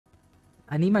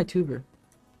I need my tuber.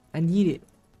 I need it.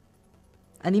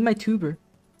 I need my tuber.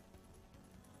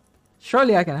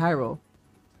 Surely I can high roll.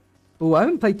 Ooh, I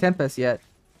haven't played Tempest yet.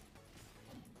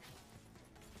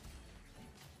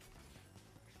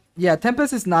 Yeah,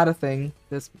 Tempest is not a thing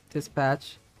this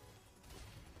patch.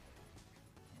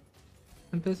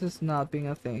 Tempest is not being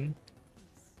a thing.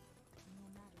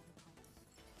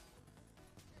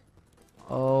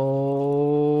 Oh.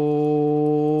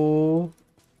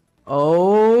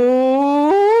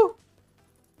 Oh.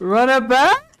 Run it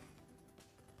back?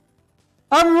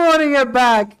 I'm running it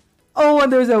back. Oh,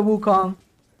 and there's a Wukong.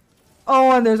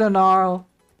 Oh, and there's a Gnarl.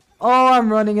 Oh,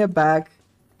 I'm running it back.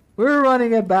 We're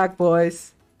running it back,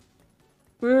 boys.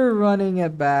 We're running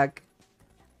it back.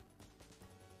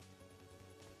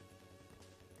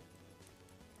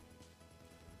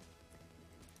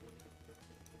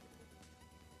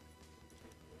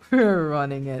 We're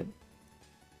running it.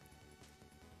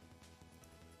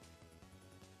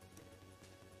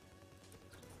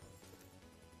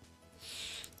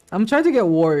 I'm trying to get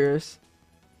warriors.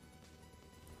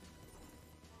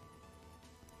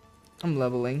 I'm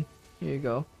leveling. Here you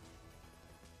go.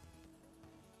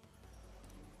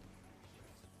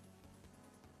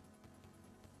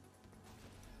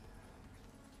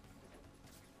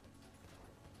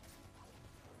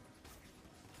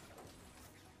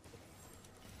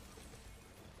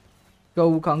 Go,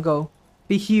 Wukong, go.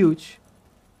 Be huge.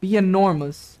 Be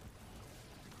enormous.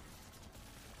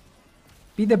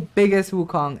 Be the biggest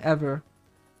Wukong ever.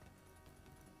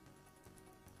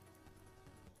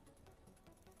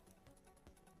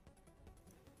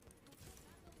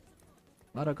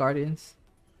 A lot of guardians.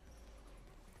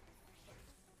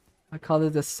 I call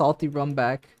it the salty run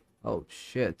back. Oh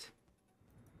shit.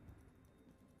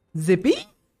 Zippy?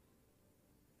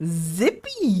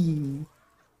 Zippy!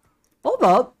 Hold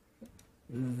up.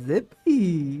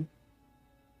 Zippy.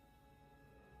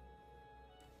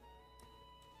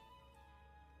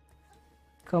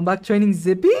 Comeback training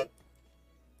Zippy?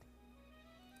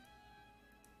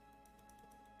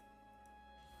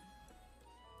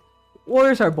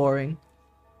 Warriors are boring.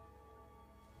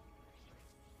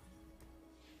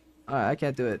 Alright, I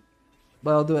can't do it.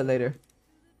 But I'll do it later.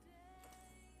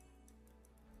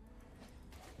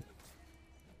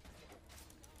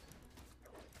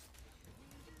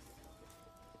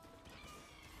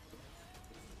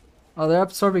 Oh, they're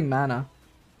absorbing mana.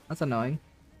 That's annoying.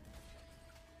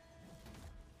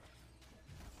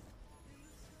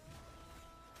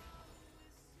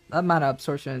 That mana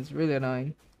absorption is really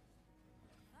annoying.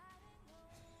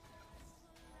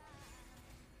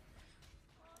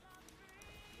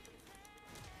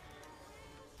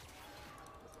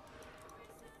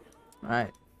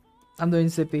 Alright. I'm doing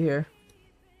Zippy here.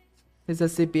 It's a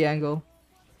Zippy angle.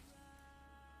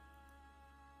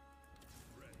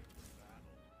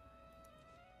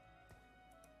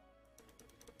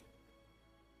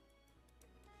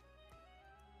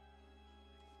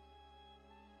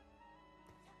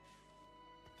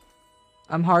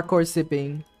 I'm hardcore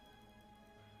sipping.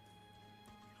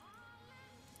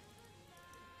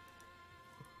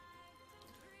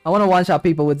 I want to one-shot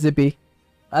people with Zippy.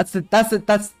 That's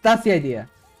the idea.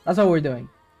 That's what we're doing.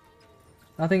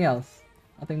 Nothing else.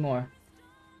 Nothing more.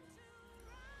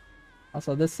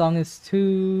 Also, this song is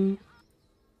too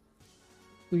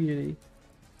weirdy.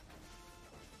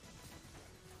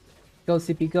 Go,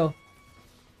 CP, go.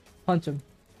 Punch him.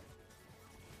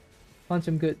 Punch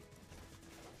him good.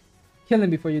 Kill him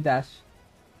before you dash.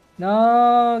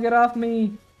 No, get off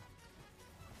me.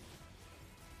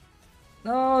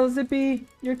 No, Zippy,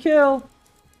 your kill.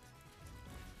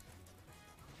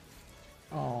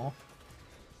 Oh.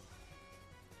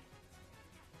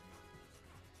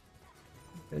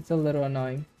 It's a little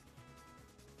annoying.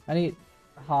 I need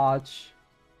Hodge.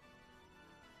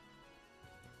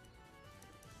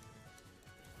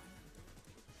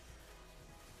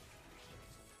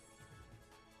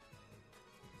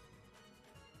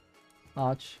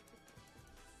 Hodge.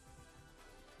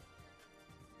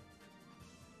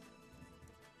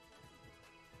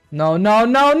 No, no,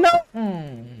 no, no!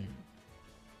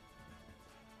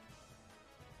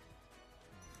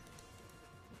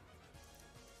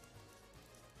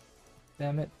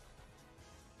 Damn it.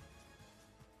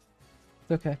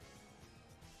 It's okay.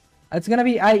 It's gonna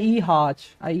be IE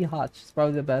Hodge. IE Hodge is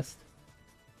probably the best.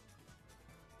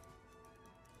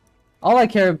 All I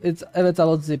care is if it's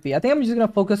about Zippy. I think I'm just gonna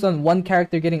focus on one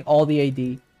character getting all the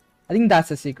AD. I think that's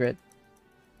the secret.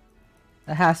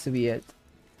 That has to be it.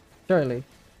 Surely.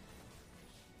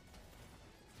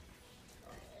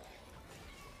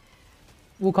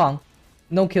 Wukong.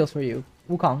 No kills for you.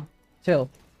 Wukong. Chill.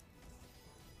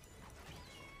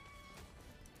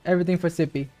 Everything for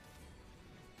Zippy.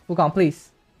 Wukong,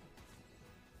 please.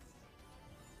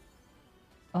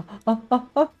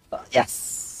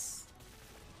 Yes!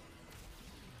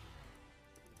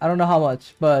 I don't know how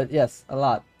much, but yes, a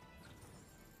lot.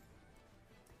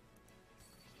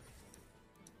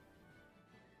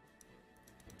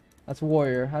 That's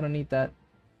warrior. I don't need that.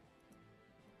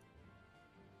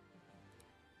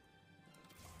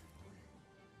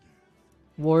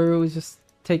 Warrior will just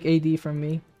take AD from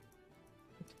me.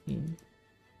 15.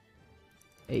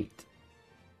 8.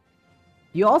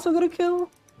 You also got a kill?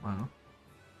 Wow.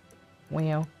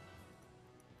 Wow.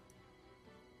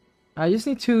 I just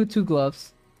need two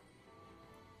gloves.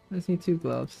 I just need 2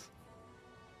 gloves.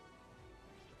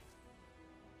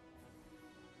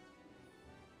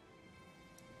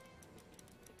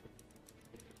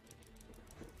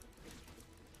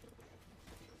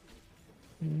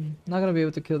 Not gonna be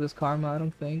able to kill this Karma, I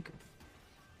don't think.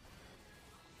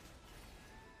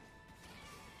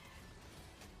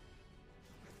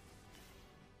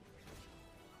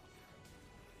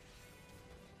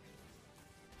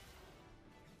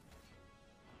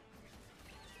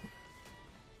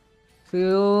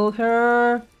 Kill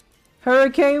her!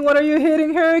 Hurricane, what are you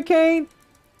hitting, Hurricane?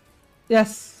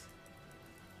 Yes!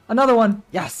 Another one!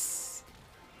 Yes!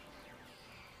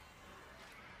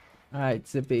 Alright,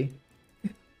 Zippy.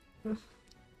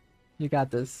 You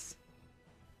got this.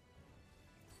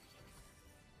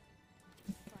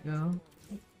 Go.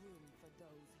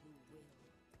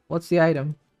 What's the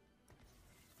item?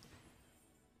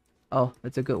 Oh,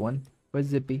 that's a good one. For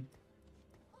Zippy.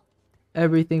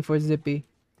 Everything for Zippy.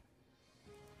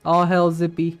 All hail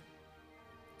Zippy.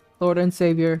 Lord and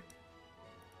Savior.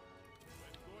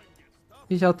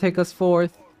 He shall take us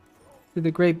forth to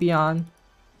the great beyond.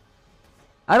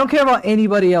 I don't care about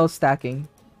anybody else stacking.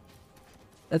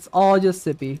 It's all just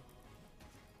Zippy.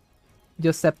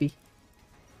 Giuseppe.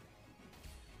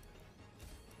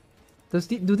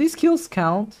 Do these kills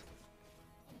count?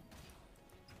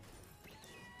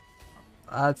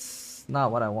 That's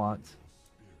not what I want.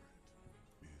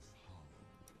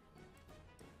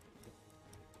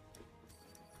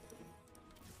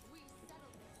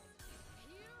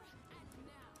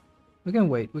 We can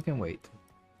wait, we can wait.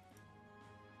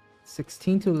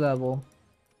 16 to level.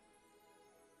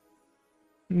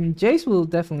 Jace will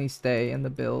definitely stay in the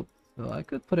build, so I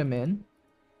could put him in.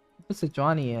 Put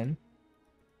Sejuani in.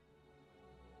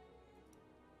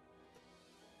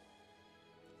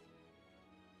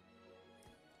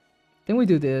 Then we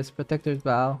do this, Protector's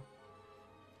Vow.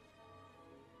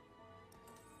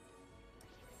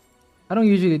 I don't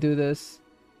usually do this.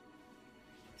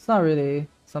 It's not really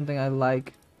something I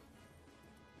like.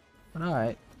 But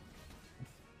alright.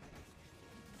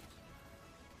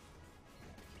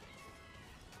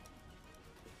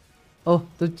 Oh,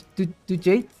 do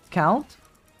Jade count?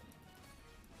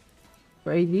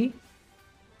 For AD?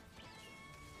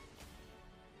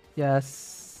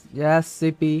 Yes. Yes,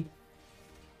 Zippy.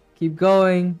 Keep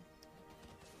going.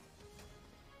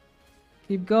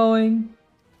 Keep going.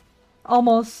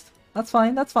 Almost. That's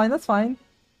fine, that's fine, that's fine.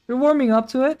 You're warming up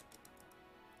to it.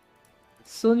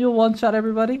 Soon you'll one-shot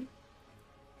everybody.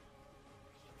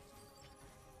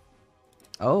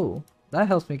 Oh, that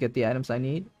helps me get the items I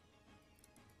need.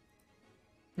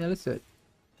 Yeah, let's do it.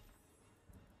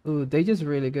 Ooh, they just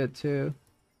really good too.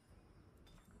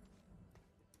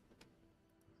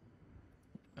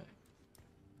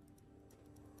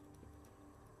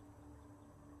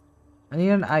 I need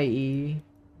an IE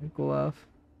glove.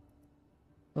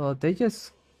 Oh, they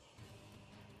just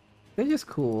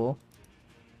cool.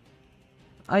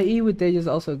 IE with Dage is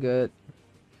also good.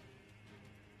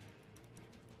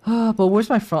 But where's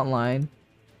my front line?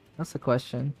 That's the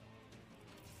question.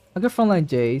 I could frontline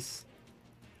Jace.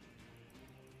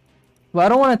 But I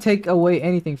don't want to take away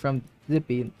anything from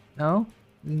Zippy. No?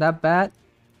 Isn't that bad?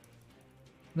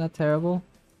 Isn't that terrible?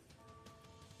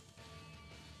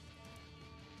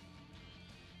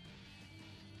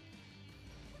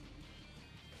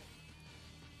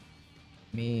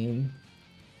 I mean,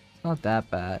 it's not that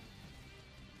bad.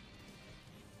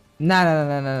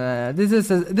 Nah. This is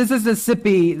the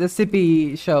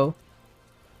Zippy show.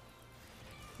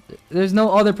 There's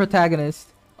no other protagonist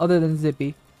other than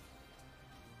Zippy.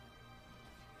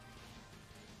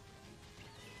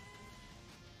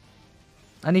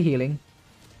 I need healing.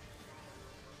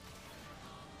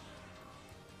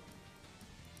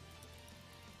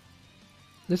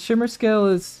 The shimmer skill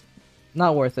is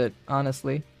not worth it,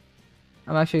 honestly.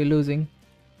 I'm actually losing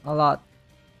a lot.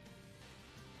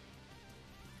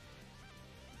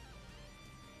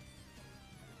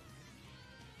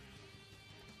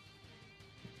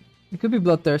 It could be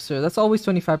Bloodthirster. That's always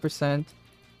 25%.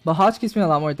 But Hodge gives me a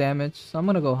lot more damage, so I'm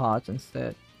gonna go Hodge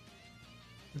instead.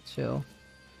 Chill.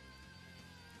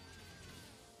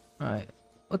 Alright.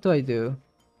 What do I do?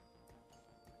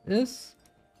 This?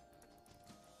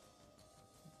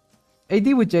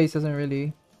 AD with Jace doesn't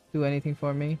really do anything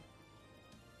for me.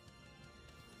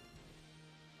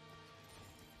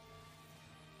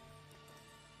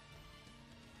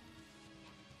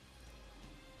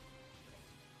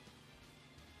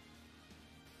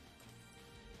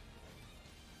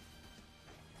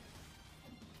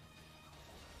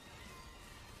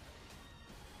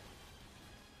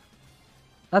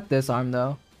 Not this arm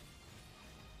though.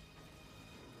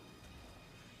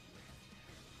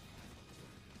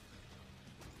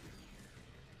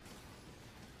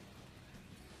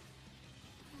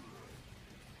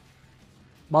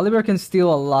 Bolivar can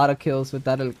steal a lot of kills with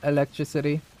that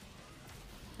electricity.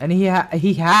 And he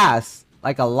has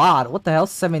like a lot. What the hell?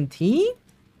 17?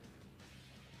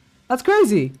 That's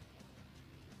crazy.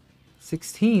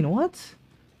 16, what?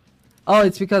 Oh,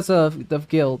 it's because of the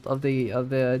guild of the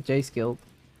Jace guild.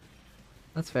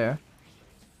 That's fair.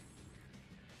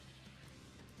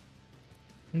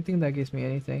 I don't think that gives me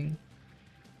anything.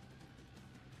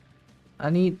 I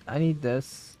need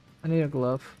this. I need a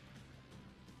glove.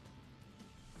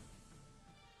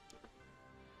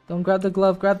 Don't grab the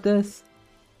glove, grab this.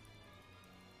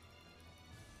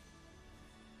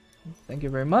 Thank you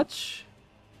very much.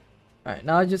 Alright,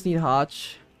 now I just need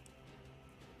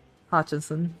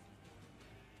Hutchinson.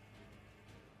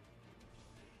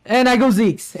 And I go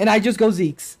Zeeks. And I just go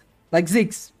Zeeks. Like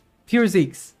Zeeks. Pure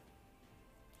Zeeks.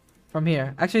 From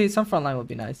here. Actually, some front line would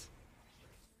be nice.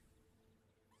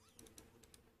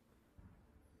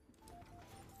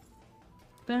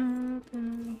 Dun,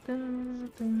 dun,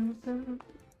 dun, dun, dun,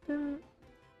 dun.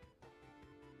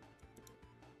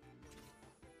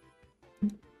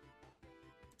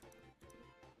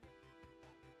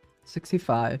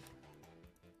 $65.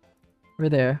 We're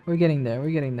there. We're getting there. We're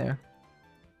getting there.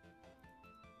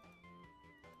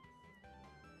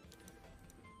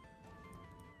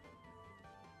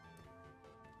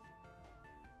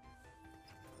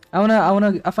 I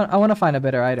wanna find a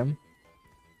better item.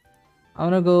 I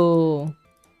wanna go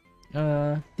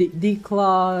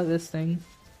declaw this thing.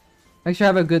 Make sure I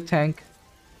have a good tank.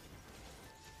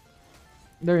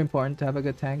 Very important to have a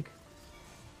good tank.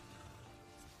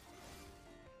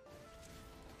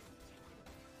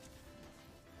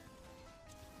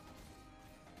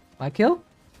 My kill?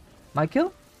 My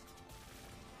kill?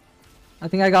 I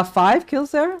think I got 5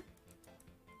 kills there.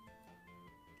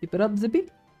 Keep it up, Zippy.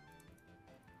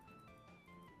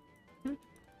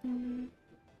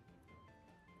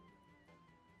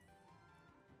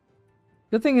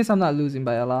 Good thing is I'm not losing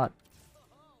by a lot.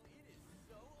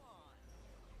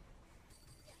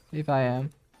 If I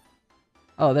am.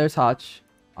 Oh, there's Hotch.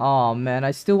 Oh man,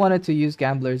 I still wanted to use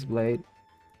Gambler's Blade.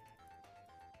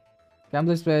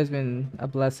 Gambler's Blade has been a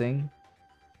blessing.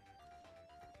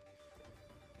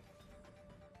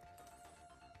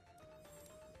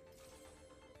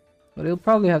 But he'll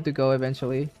probably have to go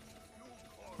eventually.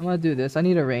 I'm gonna do this. I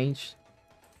need a range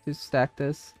to stack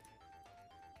this.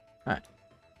 Alright.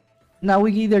 Now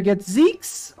we either get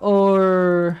Zeeks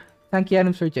or tanky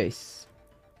items for Jace.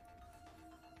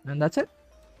 And that's it.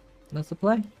 That's the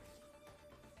play.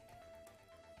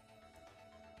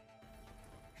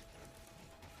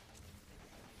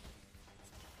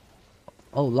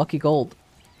 Oh, lucky gold.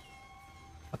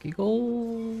 Lucky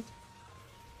gold.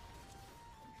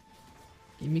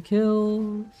 Give me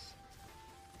kills.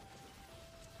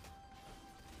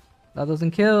 That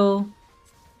doesn't kill.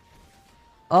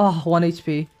 Oh, 1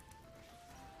 HP.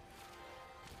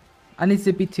 I need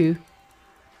Zippy too.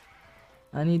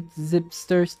 I need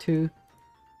Zipsters too.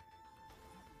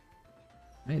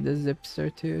 I need the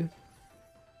Zipster too.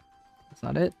 That's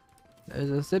not it.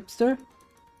 There's a Zipster.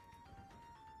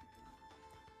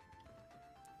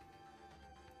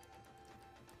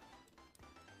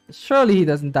 Surely he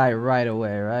doesn't die right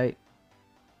away, right?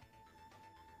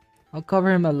 I'll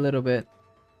cover him a little bit.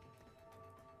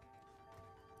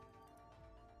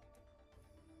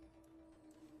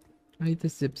 I need the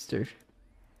Zipster.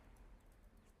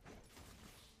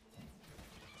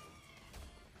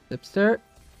 Zipster.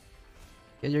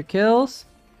 Get your kills.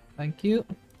 Thank you.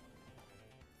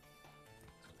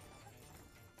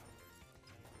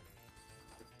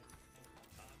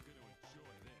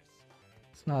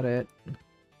 It's not it.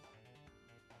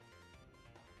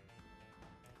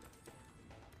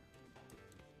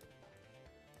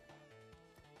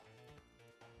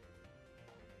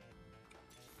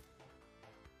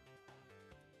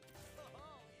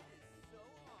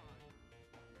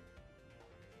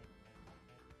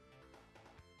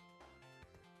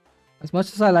 As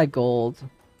much as I like gold,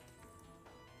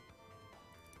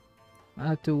 I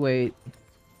have to wait.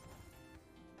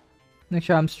 Make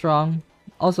sure I'm strong.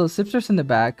 Also, Sipster's in the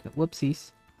back.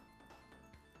 Whoopsies.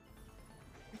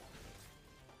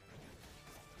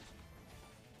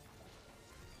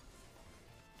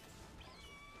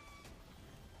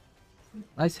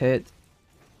 Nice hit.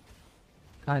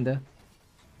 Kinda.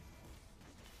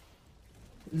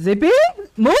 Zippy?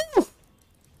 Move!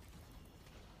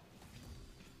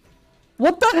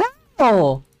 What the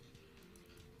hell?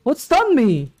 What stunned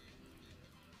me?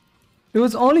 It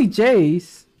was only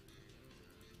Jace.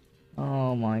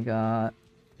 Oh my god.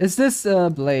 Is this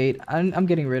blade? I'm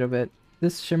getting rid of it.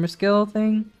 This shimmer skill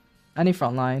thing? I need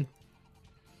frontline.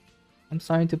 I'm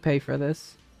starting to pay for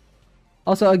this.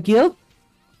 Also a guild?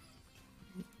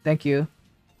 Thank you.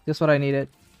 Just what I needed.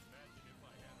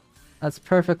 That's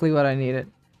perfectly what I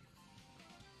needed.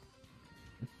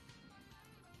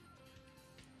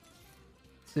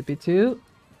 Zippy 2.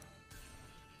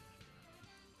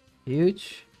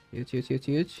 Huge. Huge, huge, huge,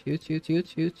 huge, huge, huge,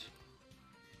 huge, huge.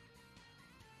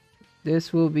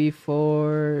 This will be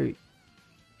for...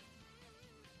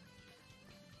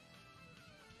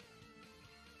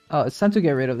 Oh, it's time to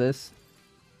get rid of this.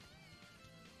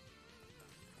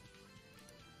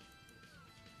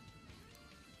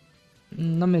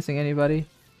 Not missing anybody.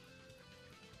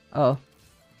 Oh.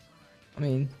 I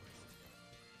mean,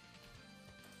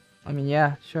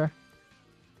 yeah, sure.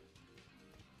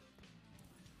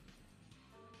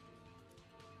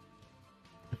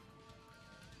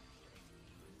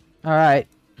 Alright.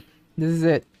 This is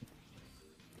it.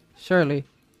 Surely.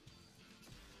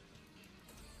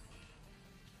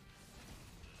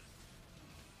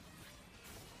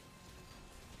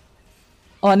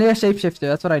 Oh, I need a shapeshifter.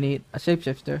 That's what I need. A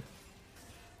shapeshifter.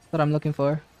 That's what I'm looking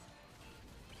for.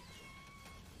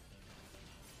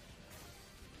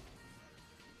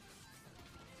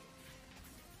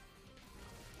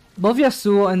 Both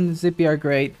Yasuo and Zippy are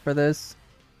great for this.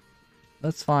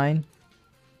 That's fine.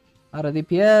 A lot of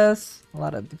DPS. A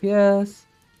lot of DPS.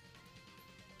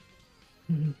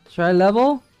 Should I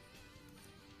level?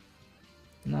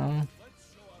 No.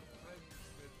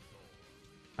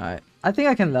 Alright. I think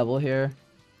I can level here.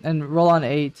 And roll on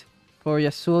 8 for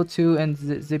Yasuo 2 and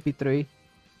Zippy 3.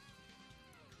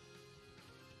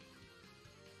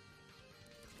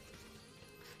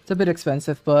 It's a bit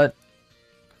expensive, but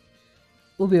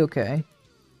we'll be okay.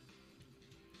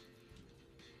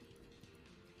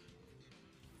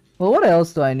 Well, what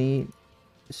else do I need?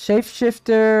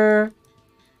 Shapeshifter.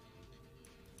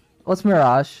 What's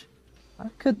Mirage? I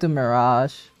could do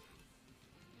Mirage.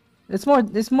 It's more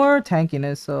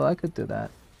tankiness, so I could do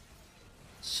that.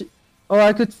 Or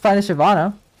I could find a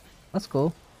Shyvana. That's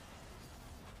cool.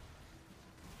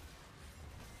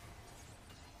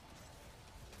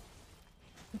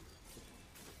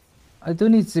 I do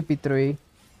need Zippy 3.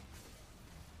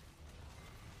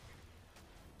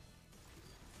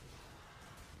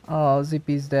 Oh,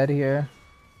 Zippy's dead here.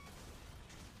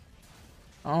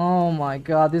 Oh my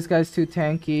god, this guy's too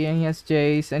tanky, and he has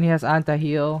Jace, and he has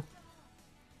anti-heal.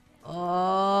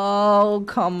 Oh,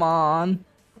 come on.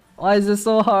 Why is this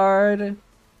so hard?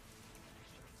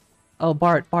 Oh,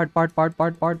 Bart. Oh,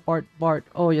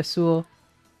 Yasuo.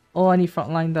 Oh, I need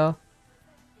frontline though.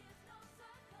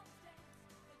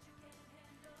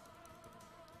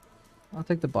 I'll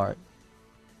take the Bart.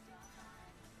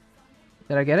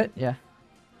 Did I get it? Yeah.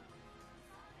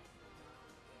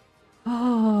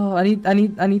 Oh, I need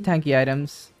tanky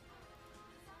items.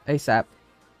 ASAP.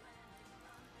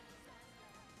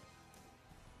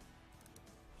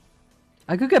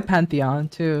 I could get Pantheon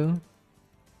too.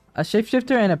 A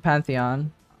shapeshifter and a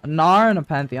Pantheon. A Gnar and a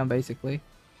Pantheon basically.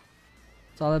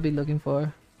 That's all I'll be looking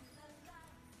for.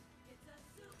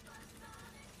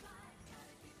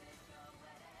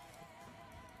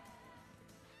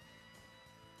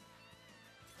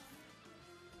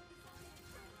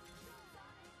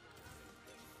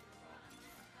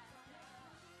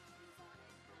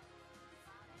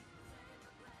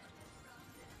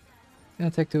 It's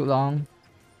gonna take too long.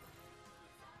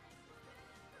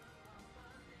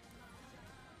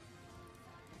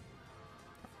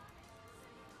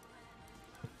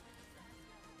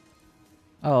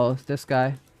 Oh, it's this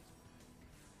guy.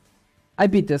 I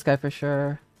beat this guy for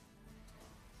sure.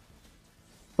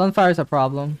 Sunfire's a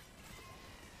problem.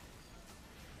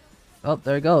 Oh,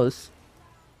 there it goes.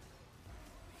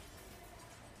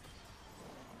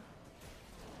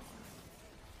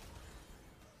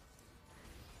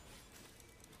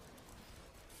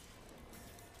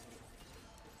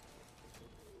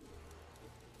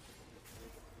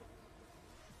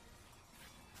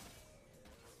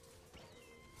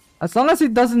 As long as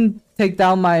it doesn't take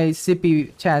down my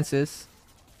CP chances.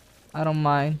 I don't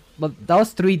mind. But that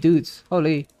was 3 dudes.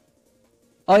 Holy.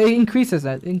 Oh, it increases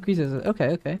it. Increases it. Okay,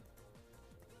 okay.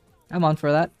 I'm on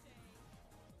for that.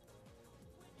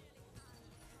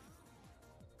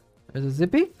 There's a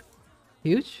Zippy.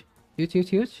 Huge. Huge, huge,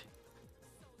 huge.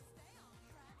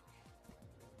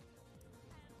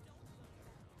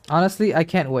 Honestly, I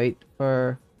can't wait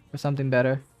for something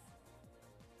better.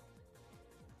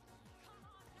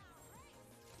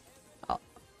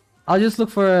 I'll just look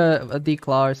for a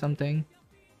declaw or something.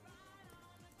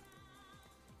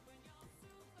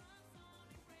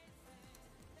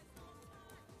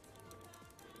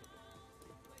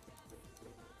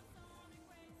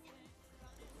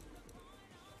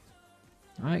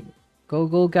 Alright.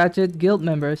 Go Gadget Guild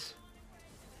members.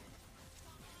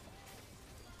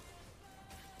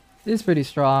 This is pretty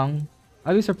strong.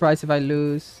 I'd be surprised if I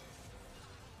lose.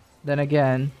 Then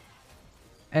again,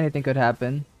 anything could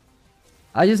happen.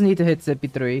 I just need to hit Zippy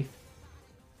 3.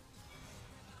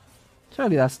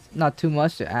 Surely that's not too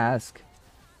much to ask.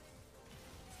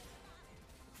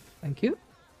 Thank you.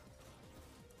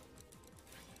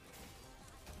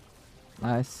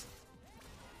 Nice.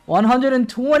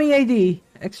 120 AD.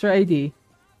 Extra AD.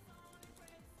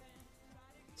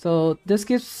 So this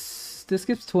gives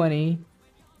 20.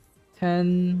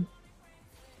 10.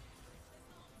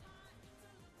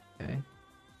 Okay.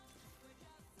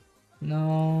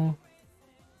 No.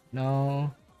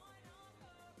 No.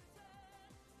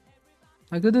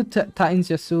 I could do Titans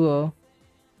Yasuo.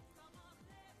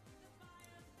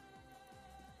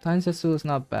 Titans Yasuo is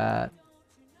not bad.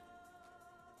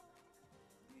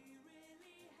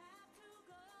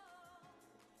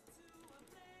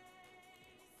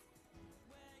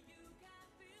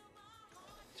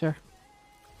 Sure.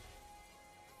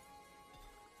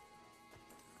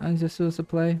 Titans Yasuo is a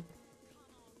play.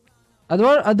 I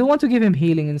do want to give him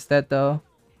healing instead though.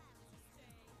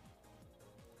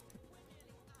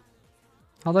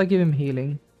 How do I give him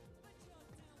healing?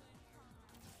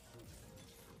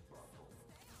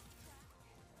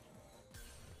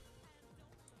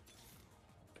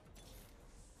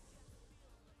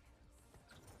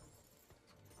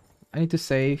 I need to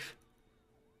save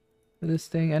this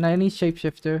thing, and I need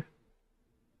shapeshifter.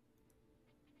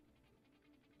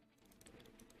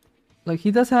 Like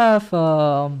he does have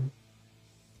 10%.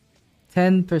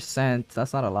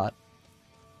 That's not a lot.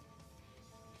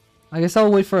 I guess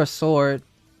I'll wait for a sword.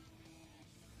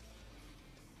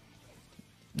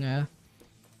 Yeah.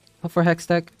 Hope for Hex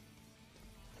Tech.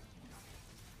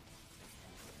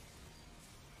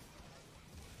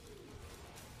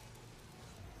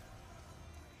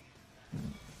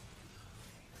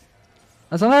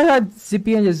 As long as I had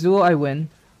Zippy and Yasuo, I win.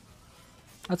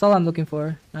 That's all I'm looking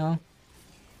for now.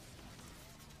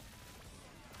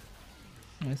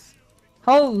 Nice.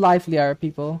 How lively are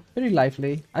people? Pretty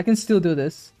lively. I can still do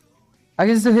this. I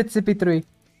can still hit Zippy 3.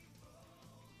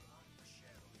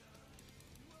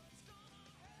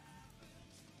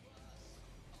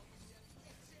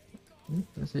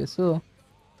 There's Yasuo.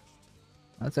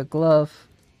 That's a glove.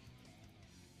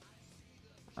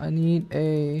 I need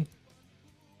a...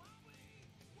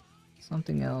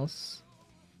 something else.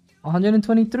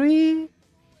 123?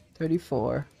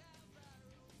 34.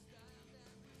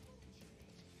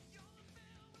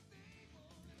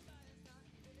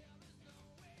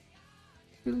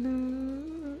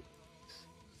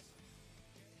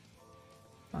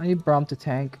 I need Braum to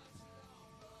tank.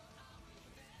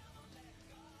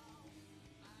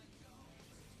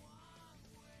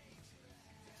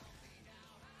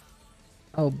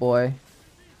 Oh boy.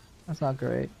 That's not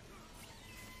great.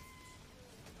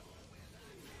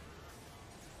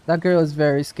 That girl is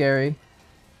very scary.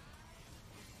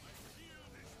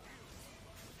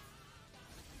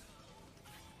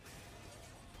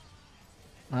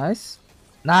 Nice.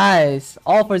 Nice.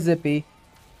 All for Zippy.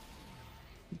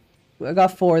 I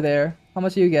got 4 there. How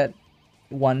much do you get?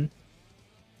 1.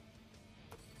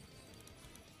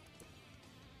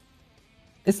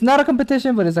 It's not a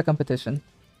competition, but it's a competition.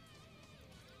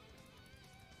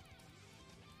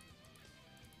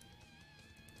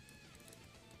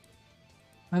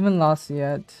 I haven't lost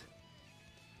yet.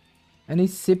 Any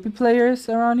Zippy players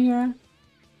around here?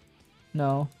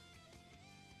 No.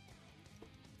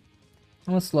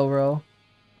 I'm a slow roll.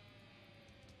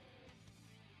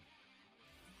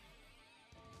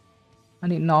 I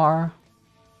need Gnar.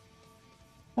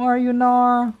 Where are you,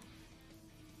 Gnar?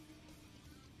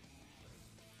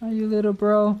 Are you little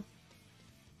bro?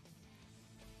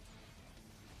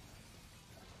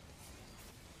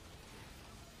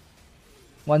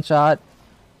 One shot.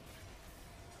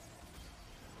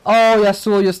 Oh,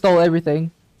 Yasuo, you stole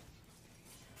everything.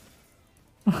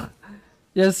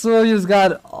 Yasuo just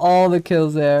got all the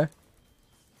kills there.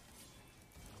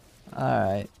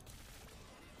 Alright.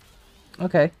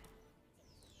 Okay.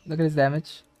 Look at his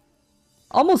damage.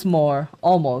 Almost more.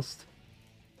 Almost.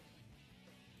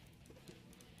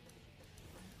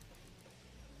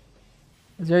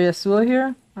 Is there Yasuo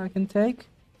here I can take?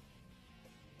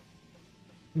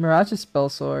 Mirage is spell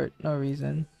sword. No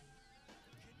reason.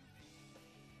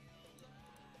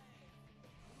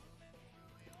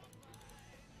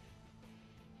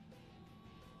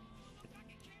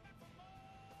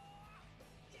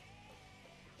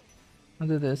 I'll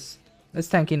do this. It's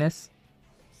tankiness.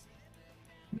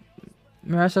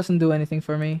 Mirage doesn't do anything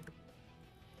for me.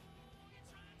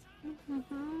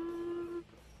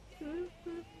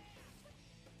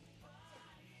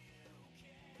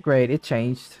 Great, it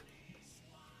changed.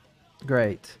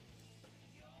 Great.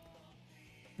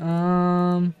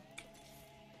 Because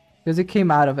it came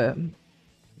out of it.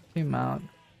 Came out.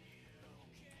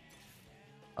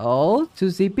 Oh, 2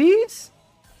 Zippies?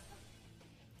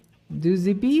 Do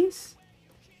Zippies?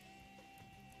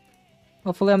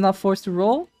 Hopefully I'm not forced to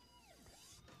roll.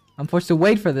 I'm forced to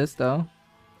wait for this though.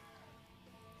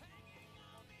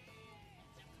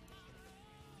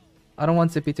 I don't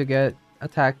want Zippy to get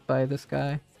attacked by this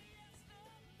guy.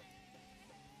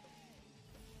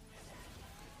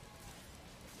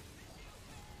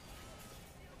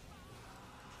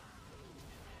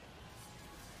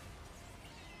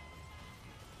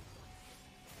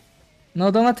 No,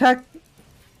 don't attack.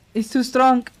 He's too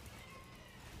strong.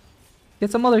 Get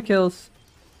some other kills.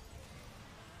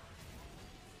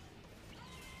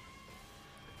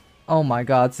 Oh my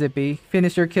god, Zippy.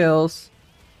 Finish your kills.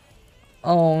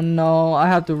 Oh no, I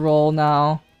have to roll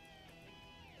now.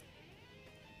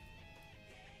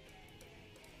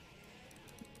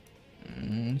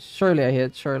 Surely I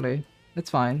hit, surely. It's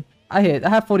fine. I hit. I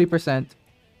have 40%.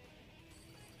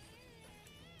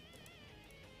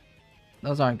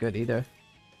 Those aren't good either.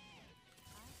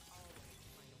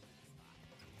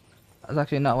 That's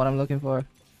actually not what I'm looking for.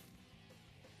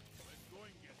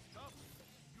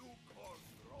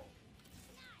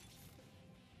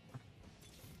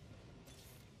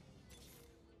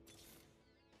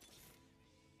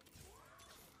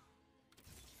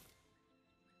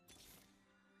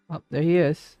 Oh, there he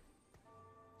is.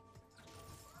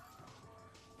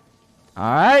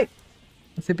 Alright.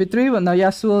 CP3, but now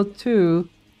Yasuo 2.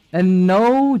 And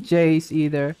no Jace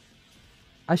either.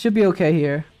 I should be okay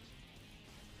here.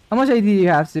 How much AD do you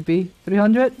have, Zippy?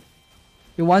 300?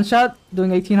 You one shot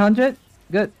doing 1800?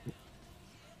 Good.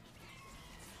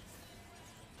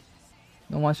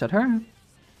 Don't one shot her.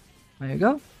 There you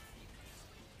go.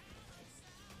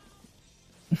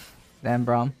 Damn,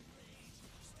 Braum.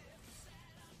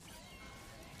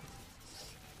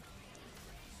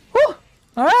 Whew!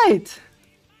 Alright!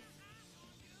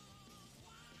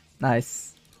 Nice.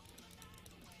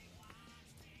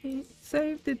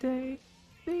 Save the day.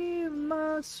 Be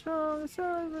my strong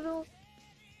side.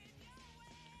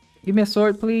 Give me a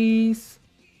sword, please.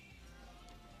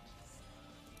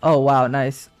 Oh, wow.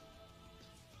 Nice.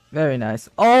 Very nice.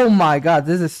 Oh my god.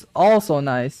 This is also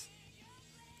nice.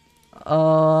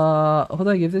 Who do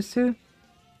I give this to?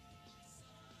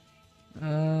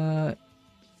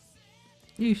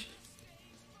 Yeesh.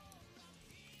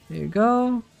 There you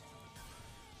go.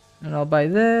 And I'll buy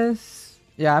this.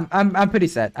 Yeah, I'm pretty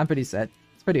set. I'm pretty set.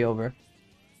 It's pretty over.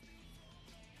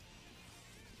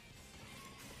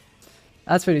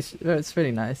 That's it's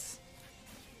pretty nice.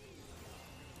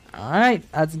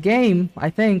 Alright, that's game, I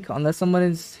think, unless someone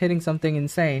is hitting something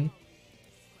insane.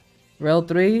 Rail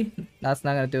 3, that's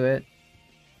not gonna do it.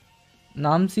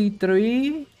 Namsi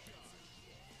 3.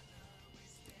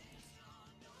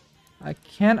 I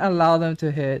can't allow them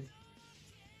to hit.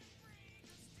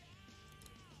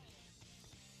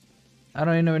 I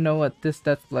don't even know what this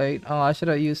death blade. Oh, I should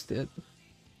have used it.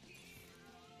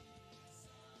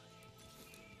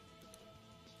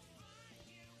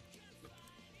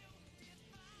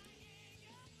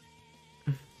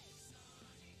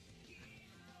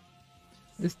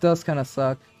 This does kind of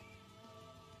suck.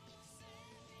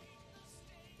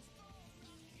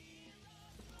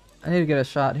 I need to get a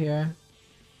shot here.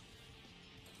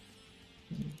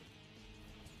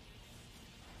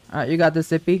 Alright, you got this,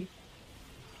 Zippy.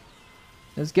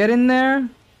 Just get in there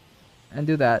and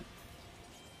do that.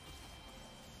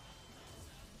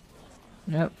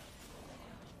 Yep.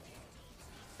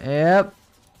 Yep.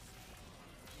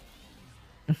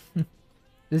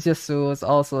 This Yasuo is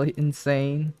also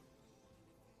insane.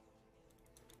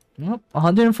 Nope.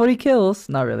 140 kills.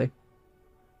 Not really.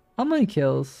 How many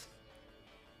kills?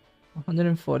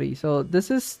 140. So this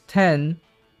is 10,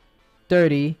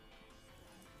 30,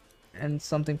 and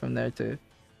something from there too.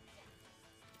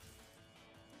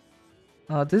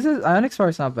 Oh, this is Ionic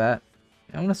Spark's not bad.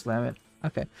 I'm gonna slam it.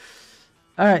 Okay.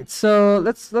 All right. So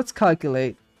let's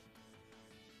calculate.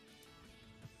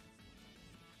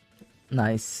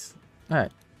 Nice. All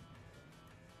right.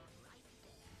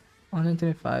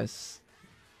 125.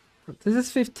 This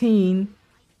is 15.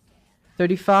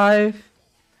 35.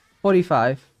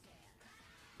 45.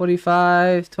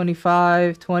 45,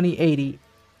 25, 20, 80.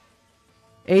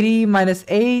 80 minus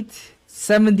 8,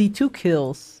 72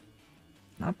 kills.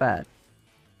 Not bad.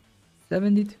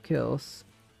 72 kills.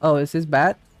 Oh, is this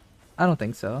bad? I don't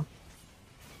think so.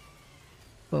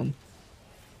 Boom.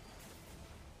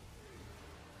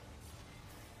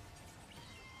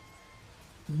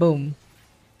 Boom.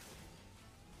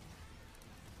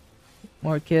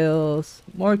 More kills.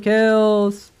 More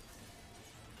kills.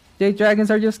 Jade Dragons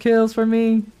are just kills for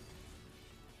me.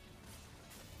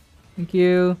 Thank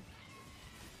you.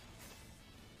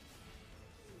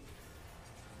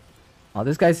 Oh,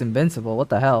 this guy's invincible. What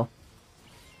the hell?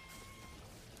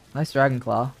 Nice Dragon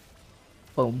Claw.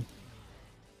 Boom.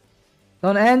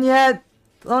 Don't end yet.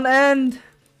 Don't end.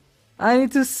 I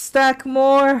need to stack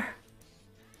more.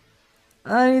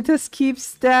 I need to keep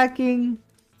stacking.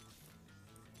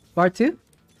 Bar 2?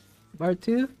 Bar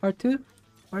 2? Bar 2?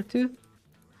 Bar 2?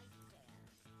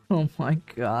 Oh my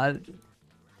god.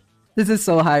 This is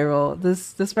so high roll.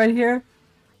 This right here?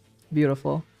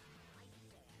 Beautiful.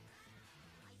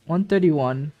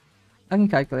 131. I can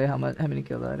calculate how many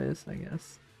kills that is, I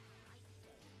guess.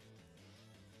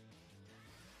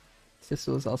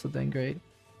 Sisu is also doing great.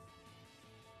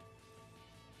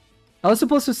 I was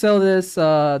supposed to sell this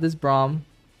this Braum,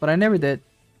 but I never did.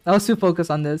 I was too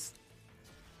focused on this.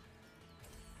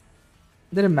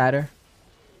 Didn't matter.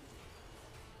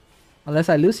 Unless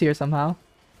I lose here somehow.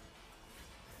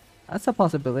 That's a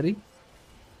possibility.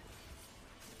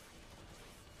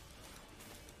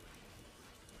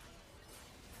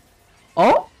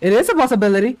 Oh, it is a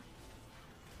possibility.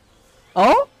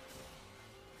 Oh?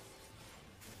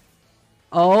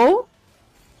 Oh?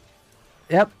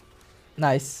 Yep.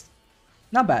 Nice.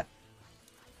 Not bad.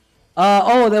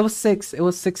 Oh, that was 6. It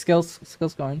was 6 skill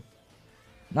scoring.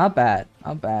 Not bad.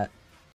 Not bad.